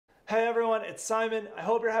Hey everyone, it's Simon. I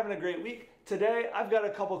hope you're having a great week. Today, I've got a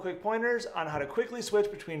couple quick pointers on how to quickly switch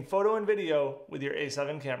between photo and video with your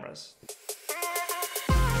A7 cameras.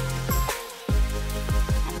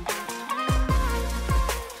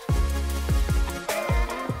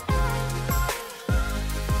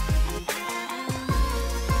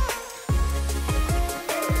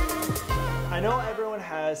 I know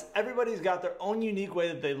everybody's got their own unique way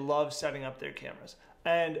that they love setting up their cameras.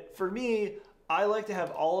 And for me, I like to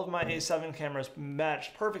have all of my A7 cameras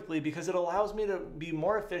matched perfectly because it allows me to be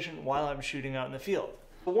more efficient while I'm shooting out in the field.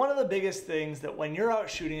 But one of the biggest things that when you're out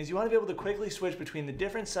shooting is you want to be able to quickly switch between the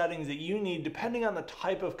different settings that you need depending on the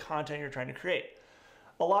type of content you're trying to create.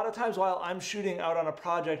 A lot of times while I'm shooting out on a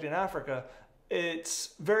project in Africa,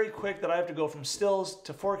 it's very quick that I have to go from stills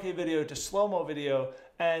to 4K video to slow-mo video,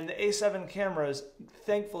 and the A7 cameras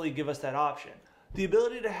thankfully give us that option. The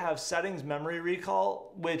ability to have settings memory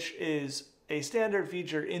recall, which is a standard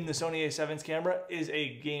feature in the Sony A7's camera, is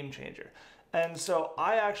a game changer. And so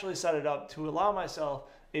I actually set it up to allow myself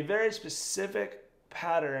a very specific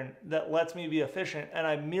pattern that lets me be efficient, and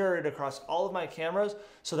I mirror it across all of my cameras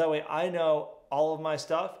so that way I know all of my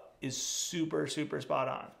stuff is super spot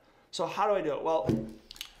on. So how do I do it? Well,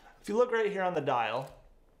 if you look right here on the dial,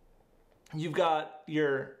 you've got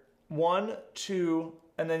your 1, 2,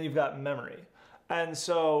 and then you've got memory. And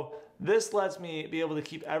so this lets me be able to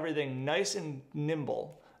keep everything nice and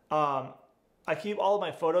nimble. I keep all of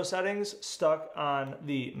my photo settings stuck on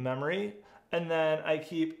the memory, and then I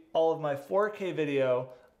keep all of my 4K video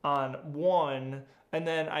on 1, and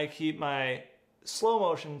then I keep my slow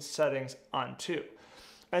motion settings on 2.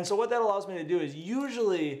 And so what that allows me to do is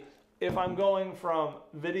usually if I'm going from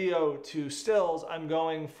video to stills, I'm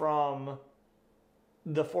going from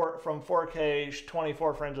 4K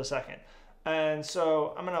 24 frames a second. And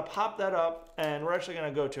so I'm gonna pop that up and we're actually gonna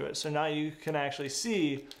go to it. So now you can actually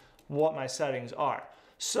see what my settings are.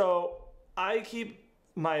 So I keep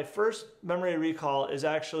my first memory recall is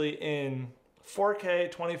actually in 4K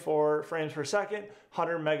 24 frames per second,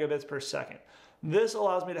 100 megabits per second. This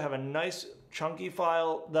allows me to have a nice chunky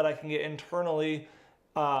file that I can get internally,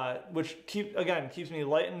 which keeps me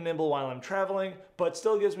light and nimble while I'm traveling, but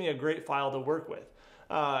still gives me a great file to work with.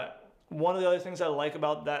 One of the other things I like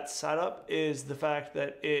about that setup is the fact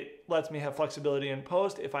that it lets me have flexibility in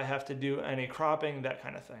post if I have to do any cropping, that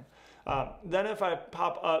kind of thing. Then if I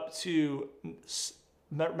pop up to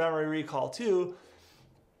memory recall 2,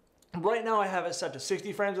 right now I have it set to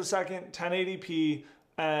 60 frames a second, 1080p,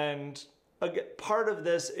 and part of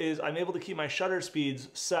this is I'm able to keep my shutter speeds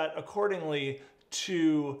set accordingly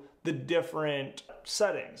to the different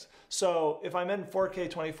settings. So if I'm in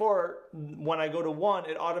 4K 24, when I go to 1,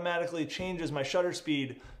 it automatically changes my shutter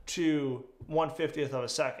speed to 1/50th of a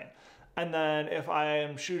second. And then if I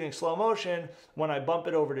am shooting slow motion, when I bump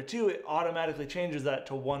it over to 2, it automatically changes that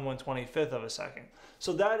to 1/125th of a second.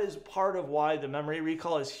 So that is part of why the memory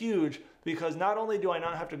recall is huge, because not only do I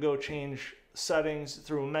not have to go change settings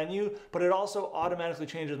through a menu, but it also automatically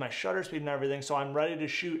changes my shutter speed and everything, so I'm ready to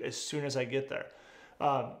shoot as soon as I get there.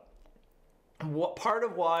 Part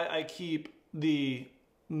of why I keep the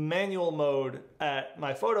manual mode at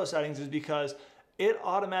my photo settings is because it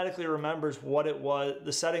automatically remembers what it was,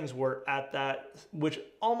 the settings were at that, which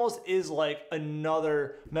almost is like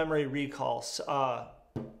another memory recall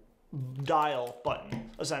dial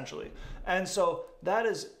button, essentially. And so that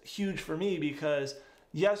is huge for me because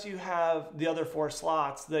yes, you have the other 4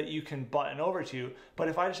 slots that you can button over to, but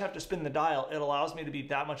if I just have to spin the dial, it allows me to be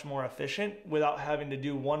that much more efficient without having to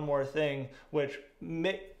do one more thing, which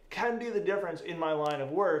can be the difference in my line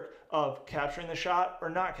of work of capturing the shot or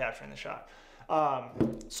not capturing the shot.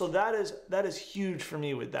 So that is huge for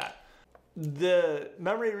me with that. The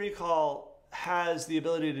memory recall has the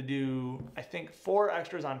ability to do, I think, 4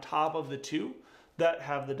 extras on top of the 2 that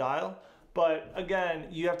have the dial. But again,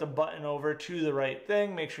 you have to button over to the right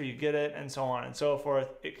thing, make sure you get it, and so on and so forth.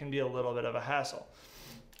 It can be a little bit of a hassle.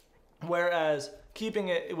 Whereas keeping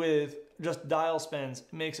it with just dial spins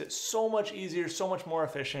makes it so much easier, so much more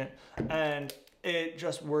efficient, and it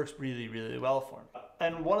just works really well for me.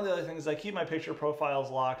 And one of the other things is I keep my picture profiles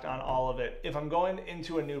locked on all of it. If I'm going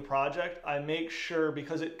into a new project, I make sure,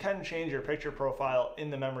 because it can change your picture profile in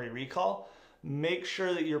the memory recall, make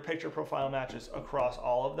sure that your picture profile matches across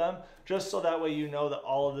all of them, just so that way you know that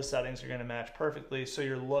all of the settings are going to match perfectly so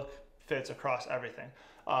your look fits across everything.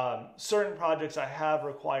 Certain projects I have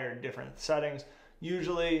required different settings.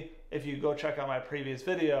 Usually, if you go check out my previous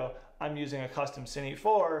video, I'm using a custom Cine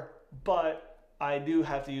 4, but I do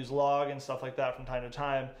have to use log and stuff like that from time to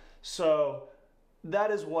time. So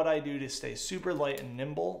that is what I do to stay super light and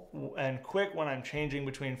nimble and quick when I'm changing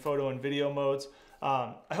between photo and video modes.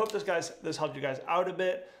 I hope this helped you guys out a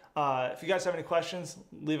bit. If you guys have any questions,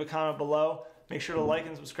 leave a comment below. Make sure to like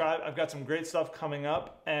and subscribe. I've got some great stuff coming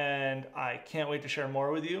up, and I can't wait to share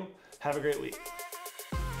more with you. Have a great week.